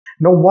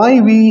Now, why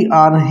we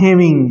are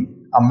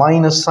having a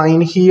minus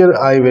sign here,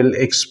 I will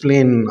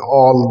explain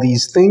all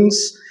these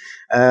things.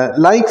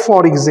 Like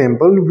for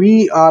example,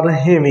 we are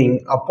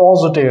having a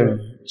positive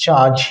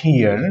charge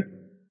here,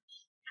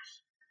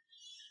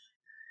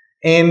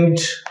 and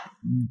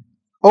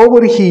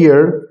over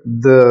here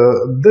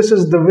this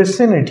is the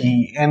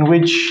vicinity in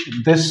which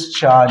this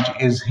charge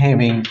is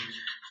having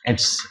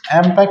its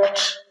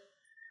impact,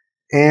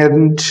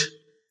 and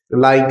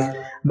like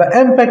the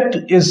impact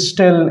is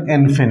still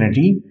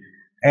infinity,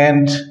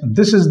 and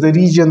this is the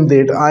region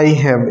that I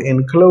have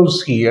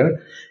enclosed here,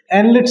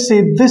 and let's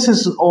say this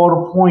is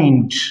our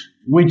point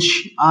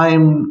which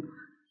I'm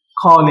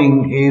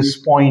calling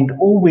is point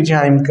O, which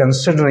I'm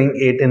considering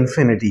at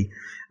infinity.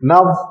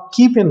 Now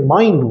keep in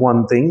mind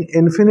one thing,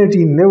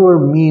 infinity never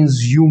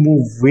means you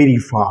move very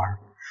far.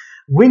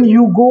 When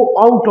you go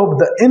out of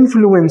the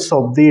influence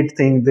of that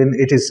thing, then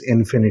it is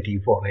infinity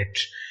for it.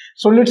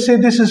 So let's say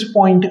this is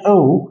point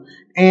O,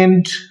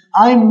 and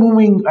I'm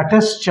moving a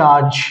test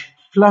charge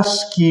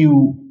plus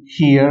Q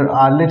here,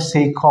 let's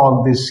say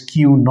call this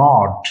Q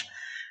naught,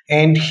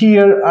 and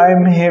here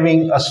I'm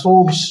having a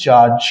source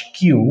charge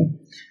Q.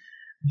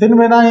 Then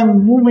when I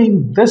am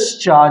moving this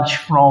charge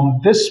from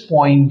this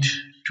point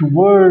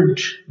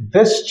toward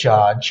this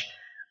charge,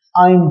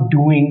 I'm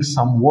doing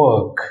some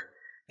work,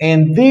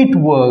 and that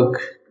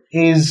work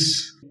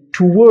is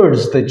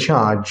towards the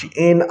charge,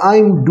 and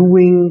I'm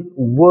doing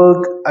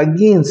work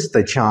against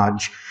the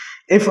charge.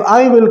 If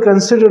I will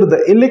consider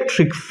the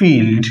electric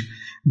field,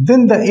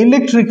 then the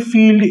electric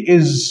field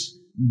is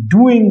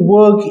doing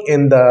work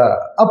in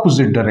the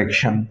opposite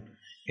direction.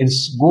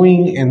 It's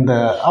going in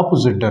the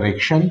opposite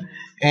direction,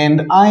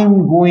 and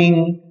I'm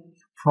going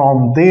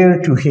from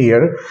there to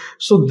here.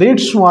 So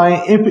that's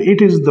why if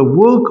it is the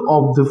work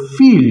of the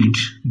field,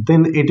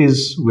 then it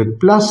is with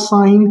plus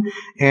sign,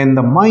 and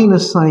the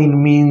minus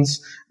sign means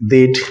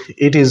that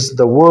it is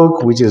the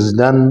work which is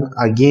done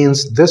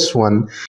against this one.